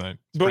But last night.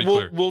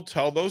 we'll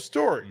tell those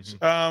stories.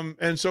 Mm-hmm.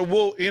 And so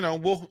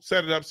we'll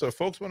set it up so if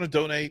folks want to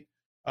donate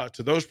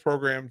to those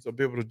programs, they'll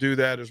be able to do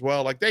that as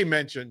well. Like they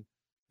mentioned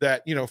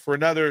that, for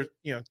another,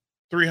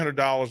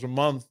 $300 a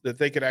month that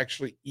they could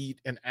actually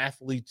eat an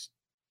athlete's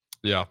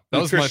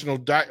nutritional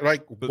diet.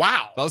 Like,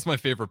 wow. That was my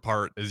favorite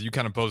part is you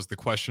kind of posed the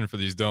question for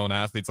these Doane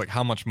athletes, like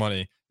how much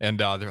money? And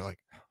they're like,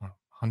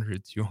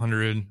 100,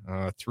 200,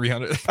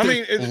 300. I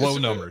mean, low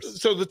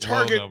numbers. So the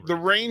target, the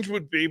range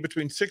would be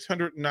between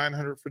 600 and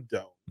 900 for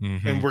Doane.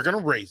 Mm-hmm. And we're going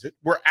to raise it.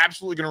 We're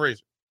absolutely going to raise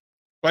it.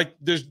 Like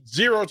there's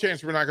zero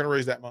chance we're not going to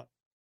raise that money.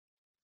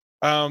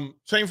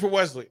 Same for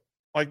Wesley,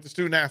 like the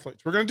student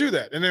athletes. We're going to do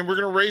that. And then we're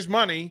going to raise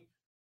money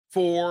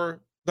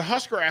for the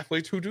Husker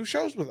athletes who do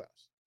shows with us.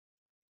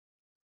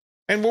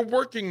 And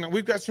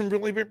we've got some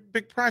really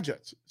big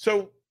projects.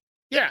 So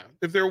yeah,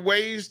 if there are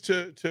ways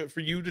for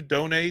you to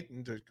donate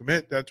and to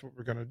commit, that's what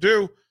we're going to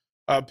do.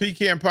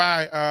 Pecan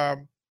Pie,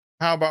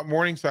 how about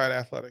Morningside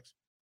Athletics?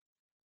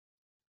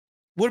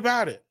 What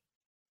about it?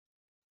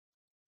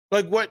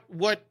 Like,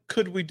 what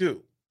could we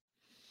do?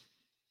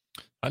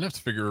 I'd have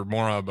to figure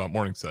more out about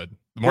Morningside.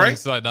 The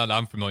Morningside that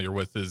I'm familiar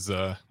with is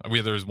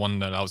there's one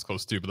that I was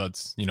close to, but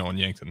that's in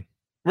Yankton.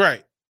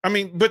 Right. I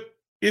mean, but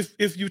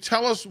if you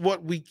tell us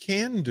what we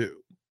can do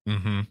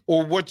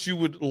or what you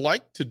would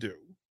like to do,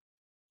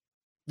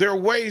 there are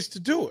ways to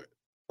do it.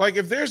 Like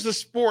if there's a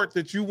sport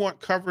that you want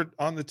covered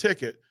on the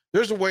ticket,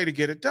 there's a way to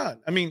get it done.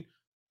 I mean,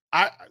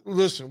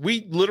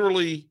 we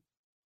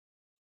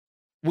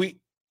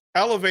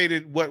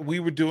elevated what we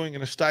were doing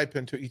in a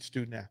stipend to each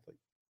student athlete.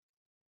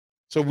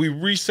 So we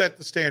reset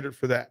the standard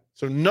for that.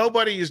 So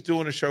nobody is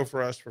doing a show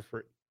for us for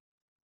free.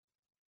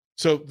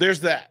 So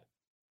there's that.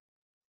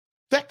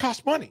 That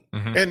costs money.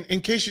 Mm-hmm. And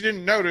in case you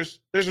didn't notice,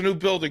 there's a new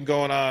building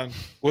going on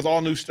with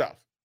all new stuff.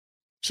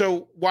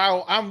 So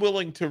while I'm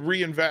willing to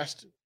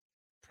reinvest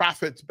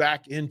profits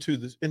back into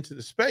the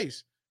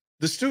space,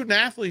 the student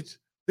athletes,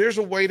 there's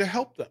a way to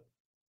help them.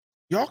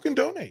 Y'all can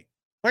donate.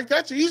 Like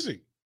that's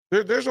easy.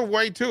 There's a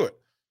way to it.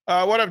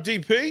 What up,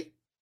 DP?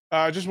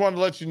 Just wanted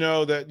to let you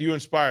know that you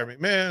inspire me.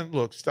 Man,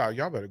 look, stop.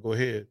 Y'all better go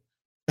ahead.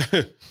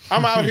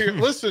 I'm out here.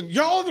 Listen,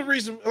 y'all are the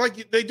reason,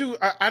 like they do.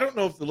 I don't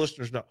know if the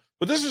listeners know,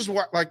 but this is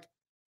what, like,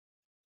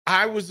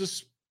 I was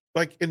this,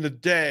 like in the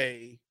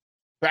day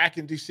back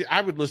in DC,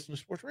 I would listen to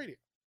sports radio.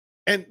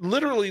 And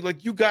literally,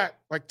 like, you got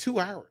like 2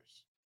 hours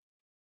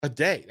a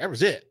day. That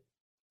was it.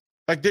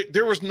 Like,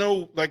 there was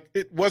no, like,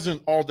 it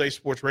wasn't all day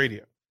sports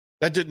radio.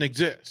 That didn't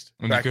exist.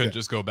 And you couldn't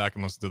just go back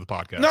and listen to the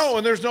podcast. No,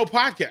 and there's no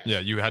podcast. Yeah,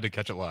 you had to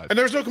catch it live. And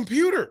there's no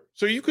computer.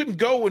 So you couldn't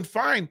go and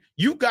find,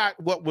 you got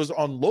what was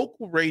on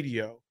local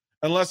radio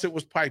unless it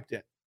was piped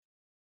in.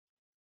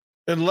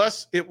 And,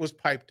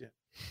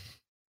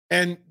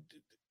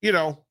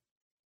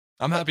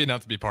 I'm happy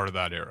enough to be part of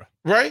that era.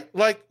 Right?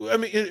 Like, I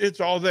mean, it's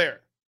all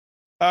there.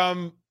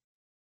 And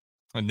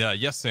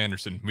yes,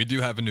 Sanderson, we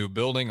do have a new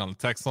building on the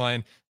text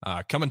line.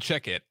 Come and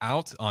check it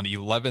out on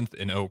 11th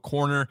and Oak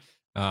Corner.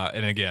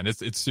 And again,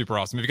 it's super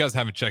awesome. If you guys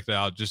haven't checked it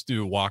out, just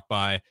do a walk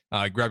by,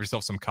 grab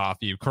yourself some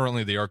coffee.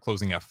 Currently, they are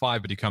closing at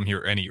 5, but you come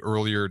here any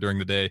earlier during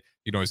the day,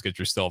 you can always get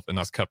yourself a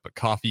nice cup of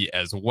coffee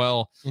as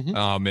well.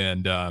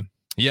 Mm-hmm.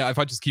 Yeah, if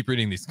I just keep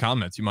reading these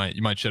comments, you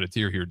might shed a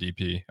tear here,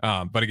 DP.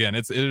 But again,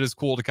 it is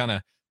cool to kind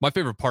of. My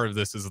favorite part of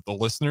this is that the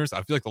listeners,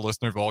 I feel like the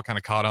listeners have all kind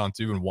of caught on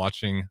to and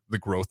watching the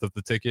growth of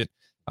the ticket.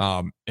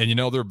 And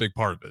they're a big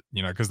part of it,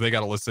 because they got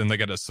to listen, they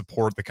got to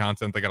support the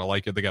content, they got to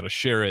like it, they got to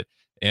share it.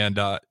 And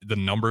the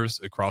numbers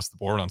across the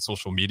board on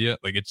social media,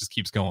 like it just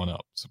keeps going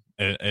up. So,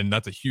 and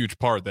that's a huge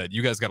part that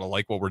you guys got to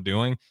like what we're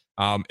doing.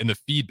 And the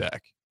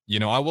feedback,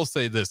 I will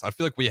say this, I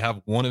feel like we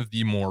have one of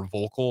the more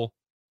vocal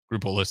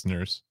group of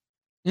listeners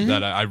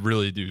that I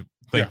really do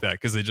think that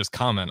because they just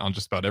comment on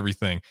just about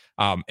everything.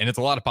 And it's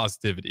a lot of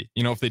positivity.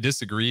 If they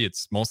disagree,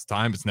 it's most of the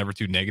time, it's never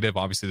too negative.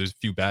 Obviously, there's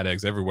a few bad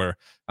eggs everywhere.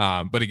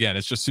 But again,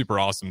 it's just super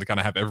awesome to kind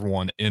of have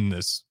everyone in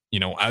this,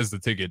 as the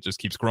ticket just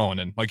keeps growing.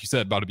 And like you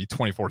said, about to be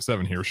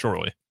 24/7 here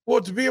shortly.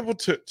 Well, to be able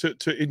to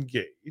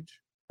engage,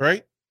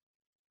 right?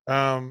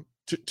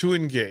 To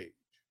engage,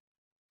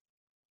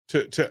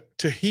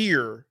 to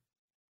hear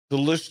the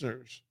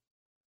listeners,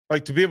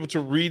 like to be able to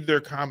read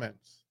their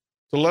comments,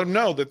 to let them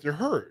know that they're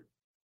heard,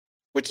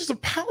 which is a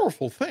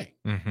powerful thing.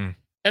 Mm-hmm.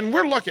 And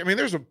we're lucky. I mean,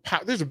 there's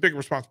a big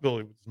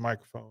responsibility with this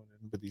microphone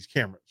and with these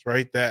cameras,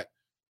 right? That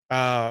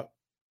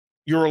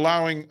you're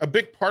allowing a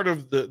big part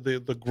of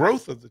the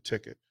growth of the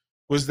ticket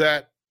was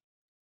that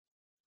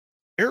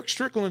Eric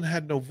Strickland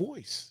had no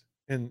voice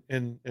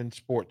in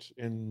sports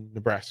in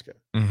Nebraska,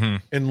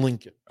 in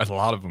Lincoln. A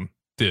lot of them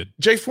did.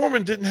 Jay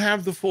Foreman didn't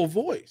have the full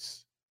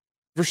voice.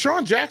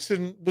 Rashawn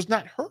Jackson was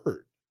not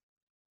heard.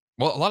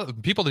 Well, a lot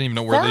of people didn't even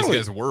know where these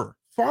guys were.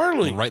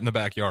 Farley, right in the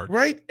backyard.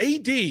 Right,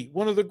 AD,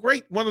 one of the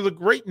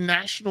great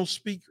national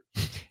speakers.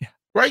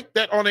 Right,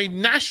 that on a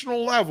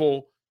national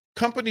level,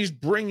 companies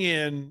bring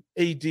in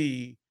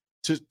AD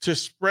to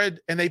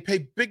spread, and they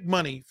pay big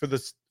money for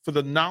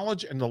the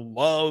knowledge and the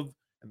love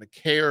and the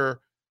care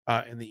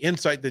and the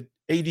insight that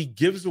AD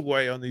gives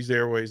away on these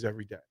airways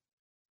every day.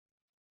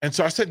 And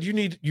so I said, you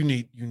need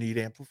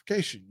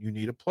amplification. You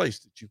need a place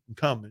that you can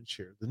come and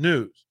share the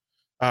news.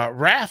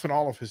 Raph and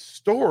all of his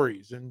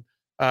stories, and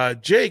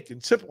Jake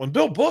and Sipple and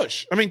Bill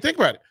Bush. I mean, think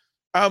about it.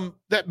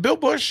 That Bill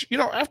Bush,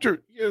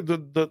 after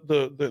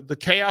the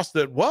chaos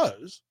that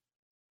was,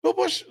 Bill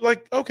Bush,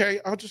 like, okay,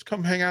 I'll just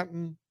come hang out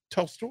and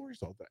tell stories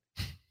all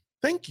day.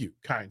 Thank you,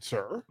 kind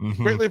sir.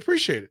 Greatly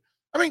appreciate it.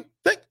 I mean,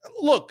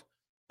 look,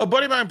 a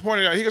buddy of mine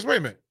pointed out, he goes, wait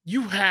a minute,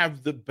 you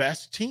have the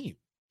best team.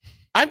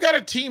 I've got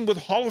a team with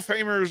Hall of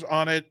Famers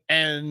on it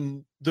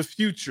and the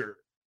future.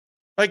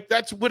 Like,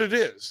 that's what it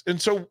is.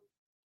 And so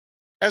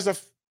as a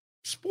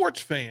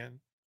sports fan,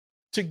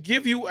 to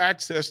give you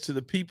access to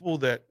the people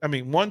that,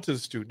 one, to the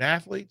student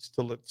athletes,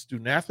 to let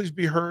student athletes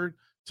be heard,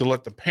 to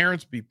let the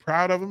parents be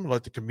proud of them,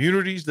 let the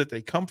communities that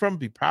they come from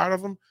be proud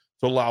of them,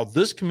 to allow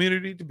this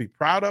community to be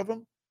proud of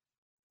them,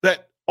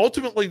 that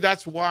ultimately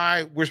that's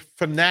why we're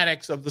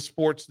fanatics of the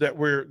sports that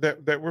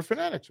we're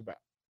fanatics about.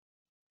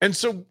 And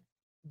so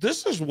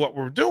this is what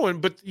we're doing.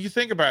 But you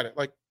think about it,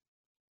 like,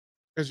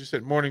 as you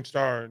said, Morning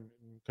Star and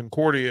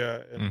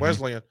Concordia and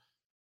Wesleyan,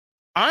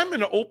 I'm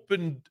an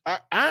open,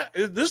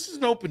 this is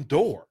an open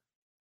door.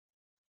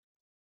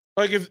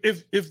 Like,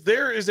 if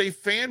there is a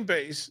fan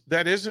base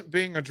that isn't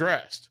being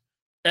addressed,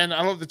 and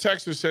I love the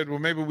texter said, well,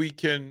 maybe we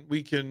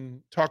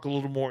can talk a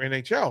little more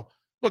NHL.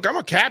 Look, I'm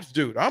a Caps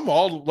dude. I'm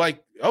all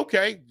like,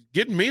 okay,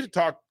 getting me to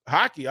talk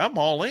hockey, I'm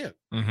all in.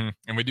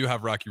 And we do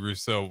have Rocky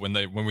Rousseau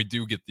when we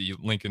do get the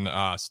Lincoln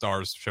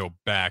Stars show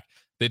back.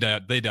 They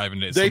dive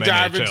into the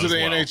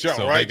NHL,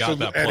 so right? So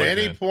at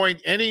any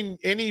point,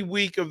 any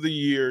week of the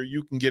year,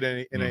 you can get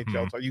any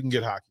NHL talk. You can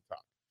get hockey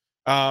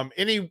talk.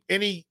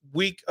 Any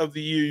week of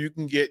the year, you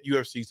can get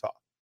UFC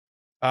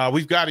talk.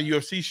 We've got a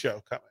UFC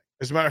show coming.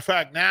 As a matter of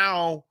fact,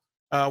 now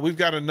we've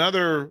got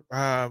another.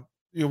 We're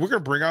going to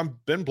bring on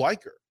Ben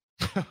Bleicher.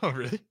 Oh,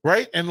 really?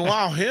 Right, and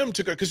allow him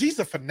to go because he's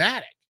a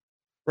fanatic.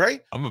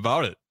 Right, I'm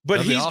about it.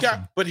 But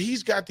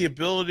he's got the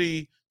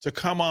ability to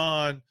come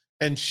on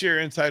and share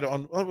insight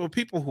on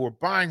people who are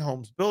buying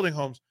homes, building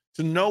homes,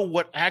 to know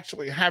what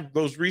actually have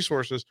those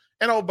resources.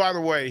 And oh, by the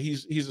way,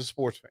 he's a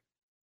sports fan.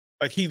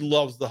 Like, he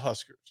loves the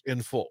Huskers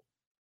in full.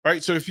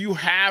 Right. So if you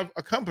have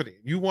a company,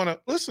 you want to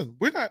listen,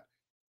 we're not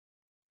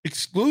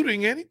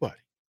excluding anybody.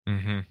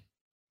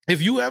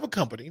 If you have a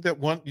company that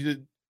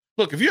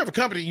if you have a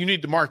company, you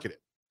need to market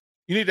it.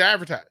 You need to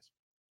advertise.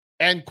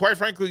 And quite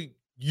frankly,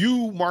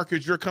 you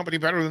market your company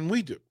better than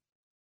we do.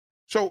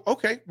 So,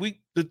 okay,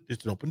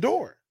 it's an open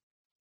door.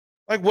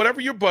 Like, whatever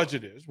your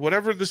budget is,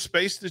 whatever the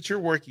space that you're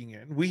working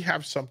in, we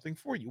have something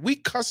for you. We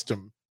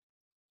custom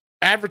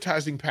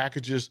advertising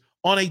packages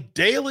on a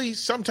daily,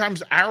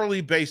 sometimes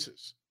hourly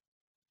basis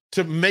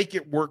to make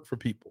it work for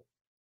people.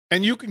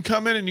 And you can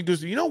come in and you go,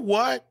 you know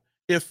what?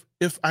 If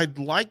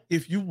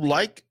you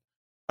like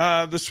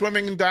the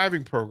swimming and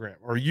diving program,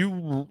 or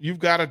you've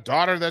got a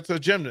daughter that's a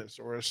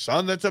gymnast, or a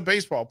son that's a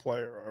baseball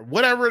player, or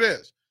whatever it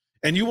is,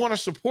 and you want to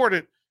support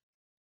it,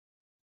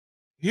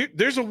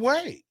 there's a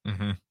way.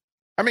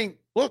 I mean,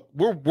 look,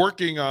 we're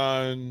working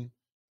on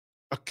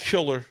a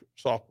killer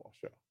softball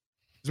show.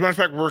 As a matter of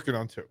fact, we're working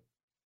on two.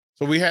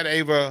 So we had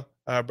Ava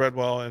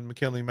Breadwell and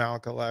McKinley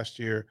Malika last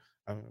year.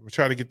 We're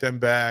trying to get them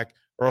back.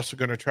 We're also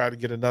going to try to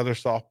get another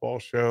softball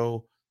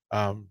show.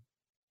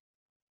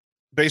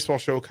 Baseball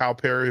show, Kyle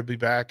Perry will be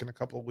back in a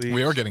couple of weeks.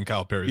 We are getting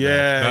Kyle Perry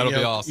back. That'll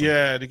be awesome.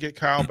 Yeah, to get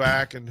Kyle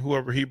back and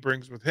whoever he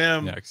brings with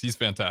him. Yeah, because he's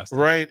fantastic.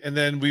 Right. And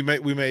then we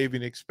may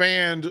even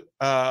expand.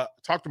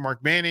 Talk to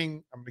Mark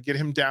Manning. I'm going to get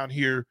him down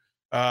here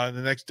in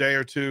the next day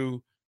or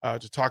two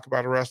to talk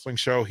about a wrestling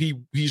show.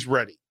 He's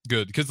ready.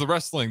 Good, because the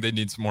wrestling, they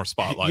need some more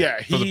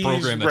spotlight for the he's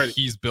program ready. that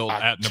he's built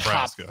at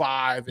Nebraska. Top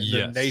 5 in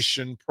the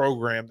nation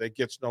program that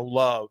gets no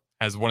love.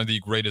 as one of the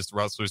greatest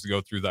wrestlers to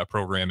go through that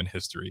program in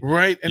history.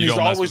 Right. And he's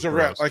always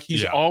around. pros. Like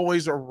he's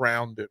always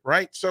around it.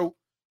 Right. So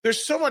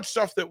there's so much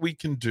stuff that we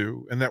can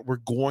do and that we're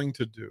going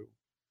to do.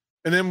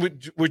 And then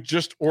we're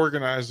just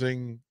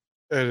organizing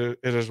it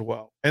as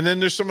well. And then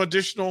there's some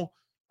additional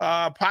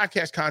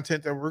podcast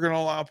content that we're going to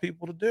allow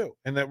people to do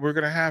and that we're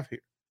going to have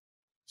here.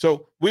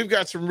 So we've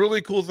got some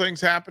really cool things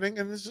happening,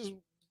 and this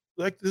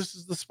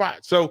is the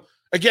spot. So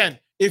again,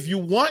 if you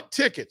want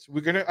tickets,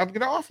 I'm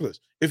gonna offer this.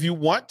 If you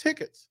want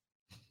tickets,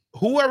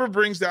 whoever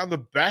brings down the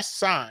best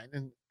sign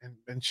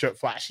and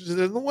flashes it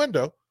in the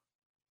window,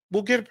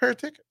 we'll get a pair of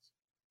tickets.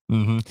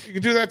 Mm-hmm. You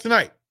can do that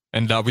tonight.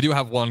 And we do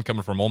have one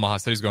coming from Omaha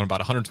City. He's going about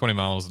 120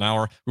 miles an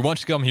hour. We want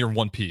you to come here in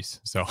one piece.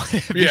 So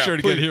be sure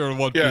to get here in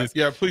one piece.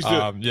 Yeah, please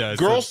do.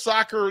 Girls so,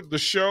 soccer, the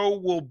show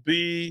will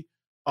be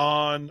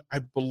on, I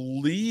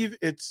believe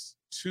it's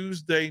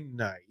Tuesday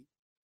night.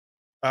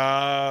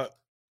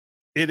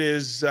 It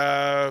is,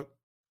 I'm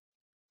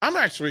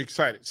actually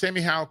excited.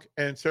 Sammy Houck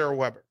and Sarah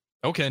Weber.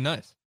 Okay,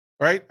 nice.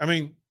 Right? I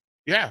mean,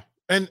 yeah.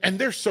 And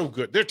they're so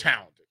good. They're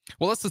talented.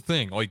 Well, that's the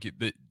thing. Like,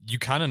 you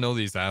kind of know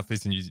these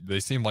athletes and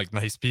they seem like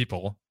nice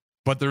people.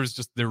 But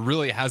there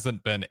really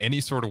hasn't been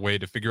any sort of way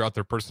to figure out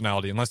their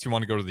personality unless you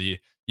want to go to the,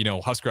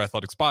 Husker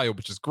Athletics bio,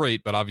 which is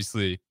great, but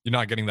obviously you're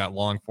not getting that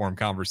long form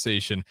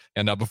conversation.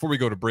 And before we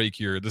go to break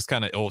here, this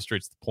kind of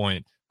illustrates the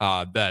point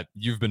that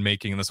you've been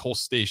making in this whole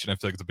station. I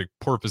feel like it's a big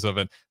purpose of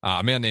it.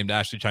 A man named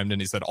Ashley chimed in.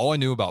 He said, all I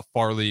knew about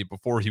Farley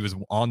before he was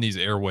on these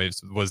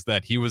airwaves was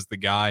that he was the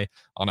guy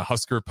on a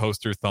Husker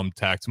poster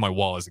thumbtack to my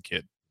wall as a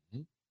kid.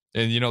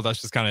 And, that's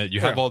just kind of,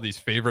 you have all these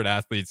favorite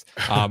athletes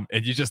and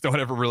you just don't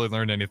ever really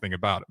learn anything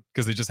about them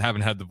because they just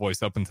haven't had the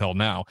voice up until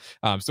now.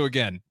 So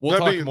again, we'll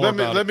talk more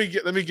about Let me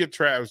get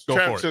Travis.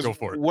 Travis says,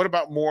 for it. What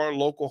about more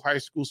local high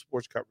school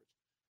sports coverage?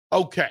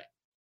 Okay.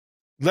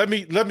 Let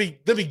me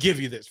give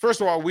you this.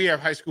 First of all, we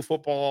have high school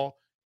football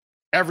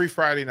every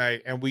Friday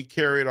night and we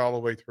carry it all the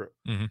way through.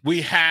 Mm-hmm.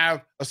 We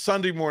have a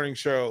Sunday morning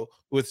show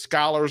with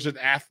scholars and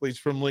athletes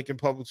from Lincoln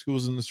Public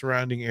Schools in the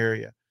surrounding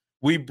area.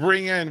 We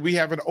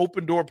have an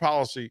open door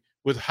policy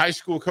with high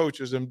school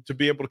coaches and to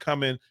be able to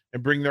come in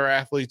and bring their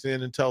athletes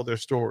in and tell their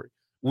story.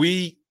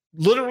 We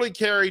literally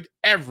carried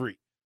every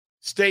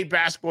state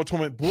basketball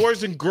tournament,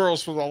 boys and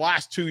girls, for the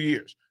last 2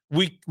 years.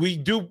 We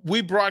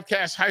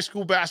broadcast high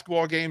school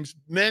basketball games,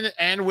 men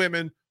and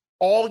women,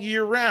 all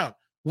year round.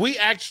 We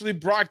actually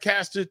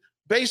broadcasted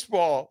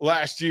baseball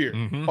last year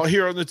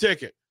here on the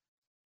ticket.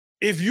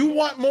 If you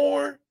want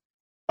more,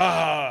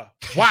 wow.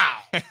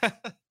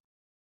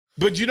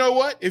 But you know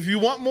what? If you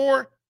want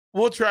more,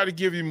 we'll try to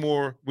give you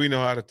more. We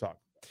know how to talk.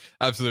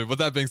 Absolutely. With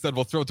that being said,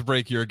 we'll throw it to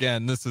break here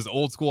again. This is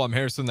Old School. I'm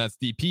Harrison. That's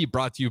DP,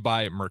 brought to you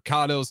by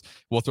Mercados.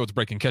 We'll throw it to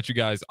break and catch you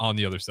guys on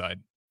the other side.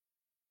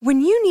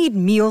 When you need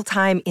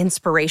mealtime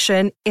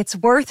inspiration, it's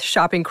worth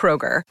shopping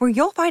Kroger, where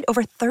you'll find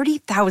over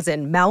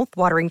 30,000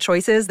 mouth-watering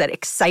choices that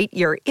excite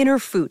your inner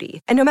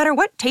foodie. And no matter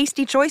what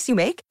tasty choice you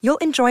make, you'll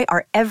enjoy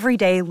our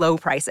everyday low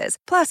prices,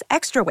 plus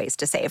extra ways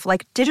to save,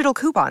 like digital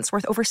coupons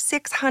worth over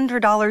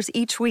 $600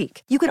 each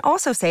week. You can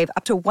also save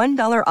up to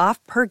 $1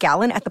 off per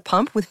gallon at the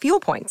pump with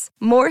fuel points.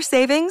 More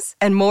savings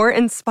and more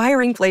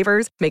inspiring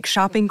flavors make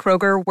shopping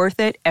Kroger worth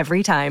it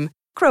every time.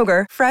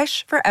 Kroger,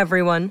 fresh for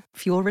everyone.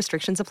 Fuel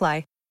restrictions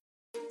apply.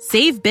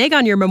 Save big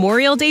on your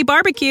Memorial Day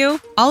barbecue,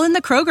 all in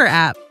the Kroger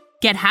app.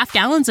 Get half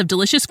gallons of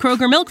delicious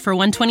Kroger milk for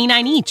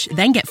 $1.29 each.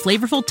 Then get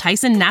flavorful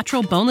Tyson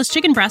natural boneless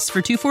chicken breasts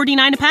for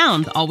 $2.49 a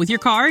pound, all with your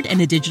card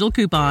and a digital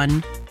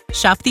coupon.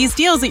 Shop these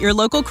deals at your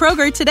local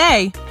Kroger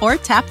today, or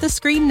tap the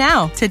screen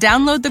now to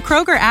download the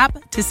Kroger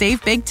app to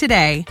save big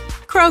today.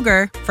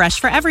 Kroger, fresh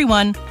for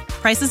everyone.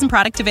 Prices and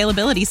product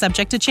availability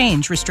subject to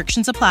change.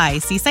 Restrictions apply.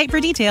 See site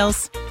for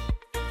details.